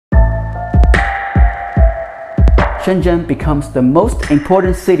Shenzhen becomes the most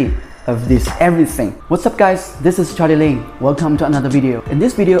important city of this everything. What's up guys, this is Charlie Ling. Welcome to another video. In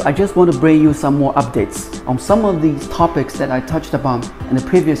this video, I just want to bring you some more updates on some of these topics that I touched upon in the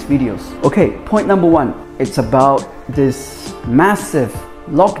previous videos. Okay, point number one, it's about this massive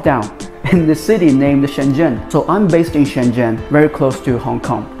lockdown in the city named Shenzhen. So I'm based in Shenzhen, very close to Hong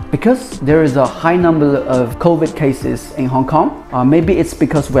Kong. Because there is a high number of COVID cases in Hong Kong, maybe it's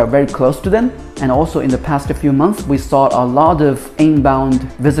because we're very close to them, and also in the past few months we saw a lot of inbound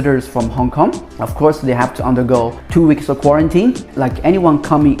visitors from Hong Kong. Of course they have to undergo 2 weeks of quarantine like anyone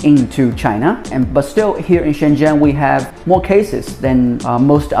coming into China, but still here in Shenzhen we have more cases than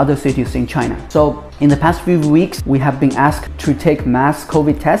most other cities in China. So in the past few weeks we have been asked to take mass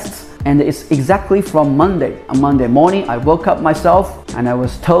COVID tests. And it's exactly from Monday. On Monday morning, I woke up myself and I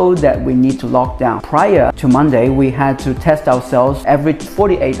was told that we need to lock down. Prior to Monday, we had to test ourselves every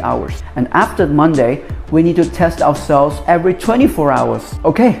 48 hours. And after Monday, we need to test ourselves every 24 hours.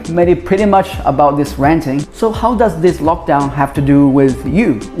 Okay, made it pretty much about this ranting. So how does this lockdown have to do with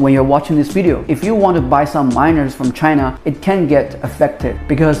you when you're watching this video? If you want to buy some miners from China, it can get affected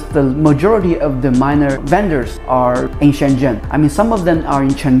because the majority of the miner vendors are in Shenzhen. I mean, some of them are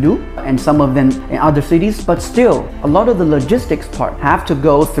in Chengdu and some of them in other cities, but still, a lot of the logistics part have to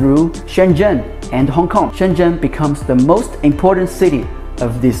go through Shenzhen and Hong Kong. Shenzhen becomes the most important city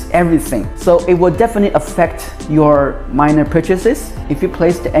of this everything. So it will definitely affect your miner purchases. If you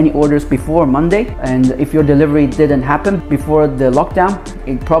placed any orders before Monday and if your delivery didn't happen before the lockdown,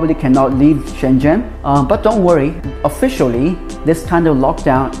 it probably cannot leave Shenzhen. But don't worry, officially this kind of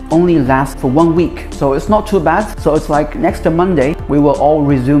lockdown only lasts for 1 week. So it's not too bad. So it's like next Monday we will all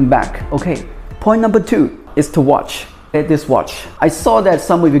resume back. Okay, point number two is to watch. This watch. I saw that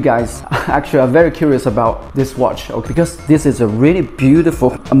some of you guys actually are very curious about this watch, okay? Because this is a really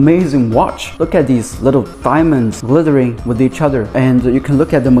beautiful, amazing watch. Look at these little diamonds glittering with each other, and you can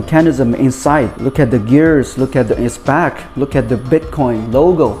look at the mechanism inside. Look at the gears, look at its back, look at the Bitcoin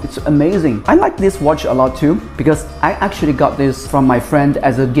logo. It's amazing. I like this watch a lot too because I actually got this from my friend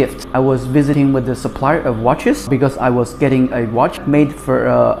as a gift. I was visiting with the supplier of watches because I was getting a watch made for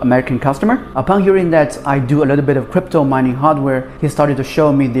an American customer. Upon hearing that I do a little bit of crypto mining hardware, he started to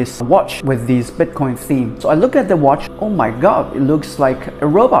show me this watch with this Bitcoin theme. So I look at the watch, oh my god, it looks like a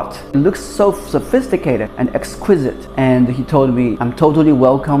robot. It looks so sophisticated and exquisite. And he told me I'm totally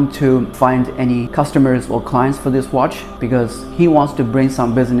welcome to find any customers or clients for this watch because he wants to bring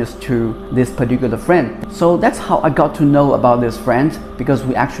some business to this particular friend. So that's how I got to know about this friend, because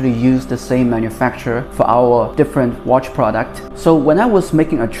we actually use the same manufacturer for our different watch product. So when I was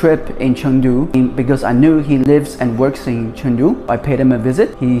making a trip in Chengdu, because I knew he lives and works in Chengdu, I paid him a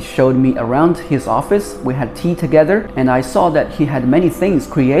visit. He showed me around his office. We had tea together and I saw that he had many things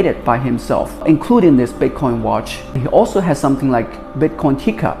created by himself, including this Bitcoin watch. He also has something like Bitcoin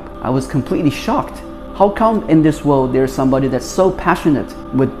teacup. I was completely shocked. How come in this world there's somebody that's so passionate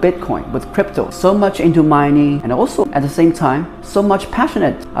with Bitcoin, with crypto, so much into mining, and also at the same time so much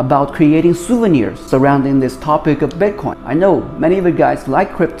passionate about creating souvenirs surrounding this topic of Bitcoin? I know many of you guys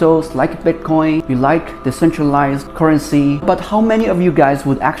like cryptos, like Bitcoin, you like decentralized currency, but how many of you guys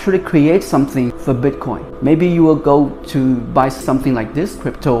would actually create something for Bitcoin? Maybe you will go to buy something like this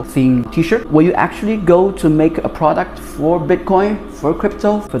crypto themed t-shirt. Will you actually go to make a product for Bitcoin, for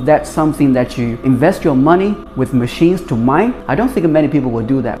crypto? For that something that you invest your money with machines to mine? I don't think many people will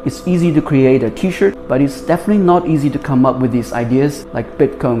do that. It's easy to create a t-shirt, but it's definitely not easy to come up with these ideas like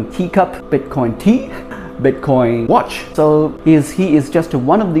Bitcoin teacup, Bitcoin tea, Bitcoin watch. So he is just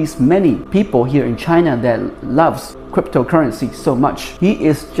one of these many people here in China that loves cryptocurrency so much. He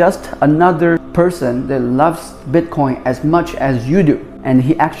is just another person that loves Bitcoin as much as you do, and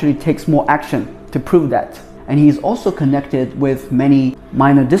he actually takes more action to prove that. And he's also connected with many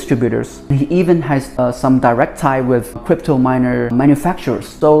miner distributors. He even has some direct tie with crypto miner manufacturers.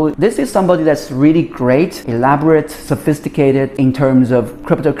 So this is somebody that's really great, elaborate, sophisticated in terms of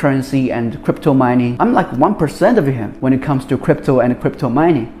cryptocurrency and crypto mining. I'm like 1% of him when it comes to crypto and crypto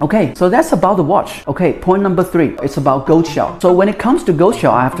mining. Okay, so that's about the watch. Okay, point number three, it's about Goldshell. So when it comes to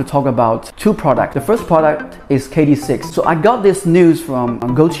Goldshell, I have to talk about two products. The first product is KD6. So I got this news from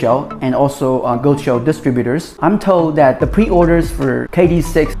Goldshell and also Goldshell distributors. I'm told that the pre-orders for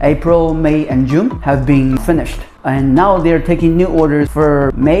KD6 April, May and June have been finished. and now they're taking new orders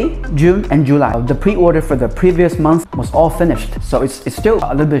for May, June, and July. The pre-order for the previous month was all finished, so it's still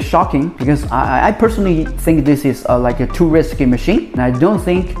a little bit shocking because I personally think this is like a too risky machine, and I don't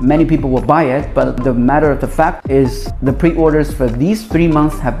think many people will buy it. But the matter of the fact is the pre-orders for these 3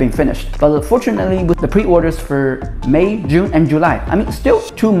 months have been finished. But fortunately, with the pre-orders for May, June, and July, I mean, still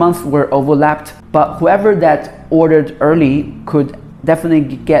 2 months were overlapped, but whoever that ordered early could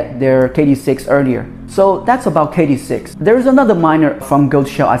definitely get their KD6 earlier. So that's about KD6. There's another miner from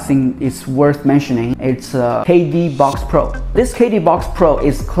Goldshell I think it's worth mentioning. It's KD6 Pro. This KD6 Pro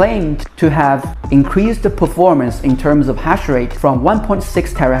is claimed to have increased the performance in terms of hash rate from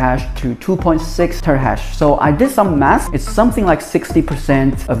 1.6 terahash to 2.6 terahash. So I did some math. It's something like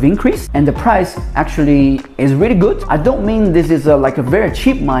 60% of increase, and the price actually is really good. I don't mean this is like a very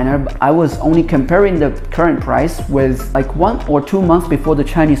cheap miner, but I was only comparing the current price with like 1 or 2 months before the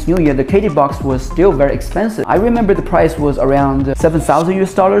Chinese New Year. The KD6 was still very expensive. I remember the price was around 7,000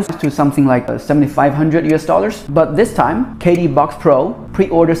 US dollars to something like 7,500 US dollars. But this time, KD6 Pro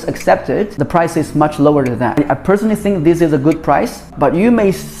pre-orders accepted, the price is much lower than that. I personally think this is a good price, but you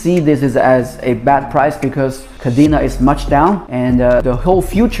may see this as a bad price because Kadena is much down, and the whole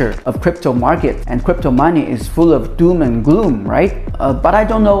future of crypto market and crypto mining is full of doom and gloom, right? But I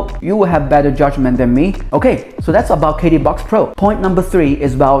don't know, you will have better judgment than me. Okay, so that's about KD6 Pro. Point number 3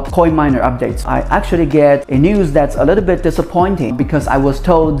 is about coin miner updates. I actually get a news that's a little bit disappointing because I was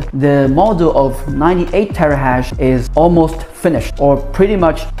told the model of 98 terahash is almost finished, or pretty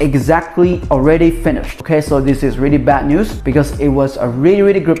much exactly already finished. Okay, so this is really bad news because it was a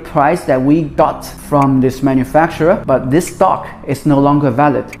really good price that we got from this manufacturer, but this stock is no longer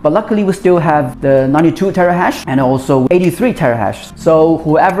valid. But luckily we still have the 92 terahash and also 83 terahash. So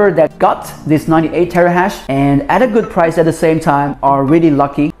whoever that got this 98 terahash and at a good price at the same time are really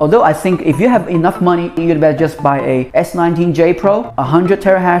lucky. Although I think if you have enough money, you'd better just buy a S19J Pro, 100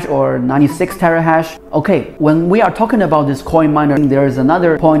 terahash or 96 terahash. Okay, when we are talking about this coin miner, there is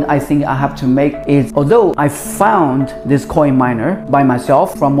another point I think I have to make is, although I found this coin miner by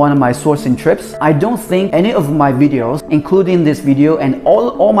myself from one of my sourcing trips, I don't think any of my videos, including this video and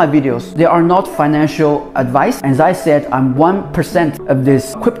all my videos, they are not financial advice. As I said, I'm 1% of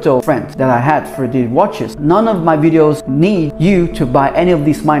this crypto friend that I had for the watches. None of my videos need you to buy any of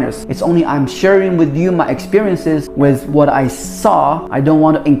these miners. It's only I'm sharing with you my experiences with what I saw. I don't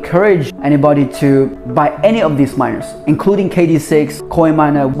want to encourage anybody to buy any of these miners, including KD6, coin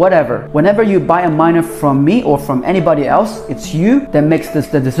miner, whatever. Whenever you buy a miner from me or from anybody else, it's you that makes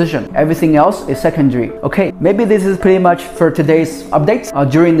the decision. Everything else is secondary. Okay, maybe this is pretty much for today's updates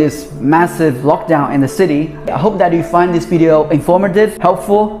during this massive lockdown in the city. I hope that you find this video informative,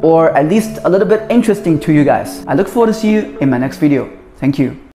 helpful, or at least a little bit interesting to you guys. I look forward to see you in my next video. Thank you.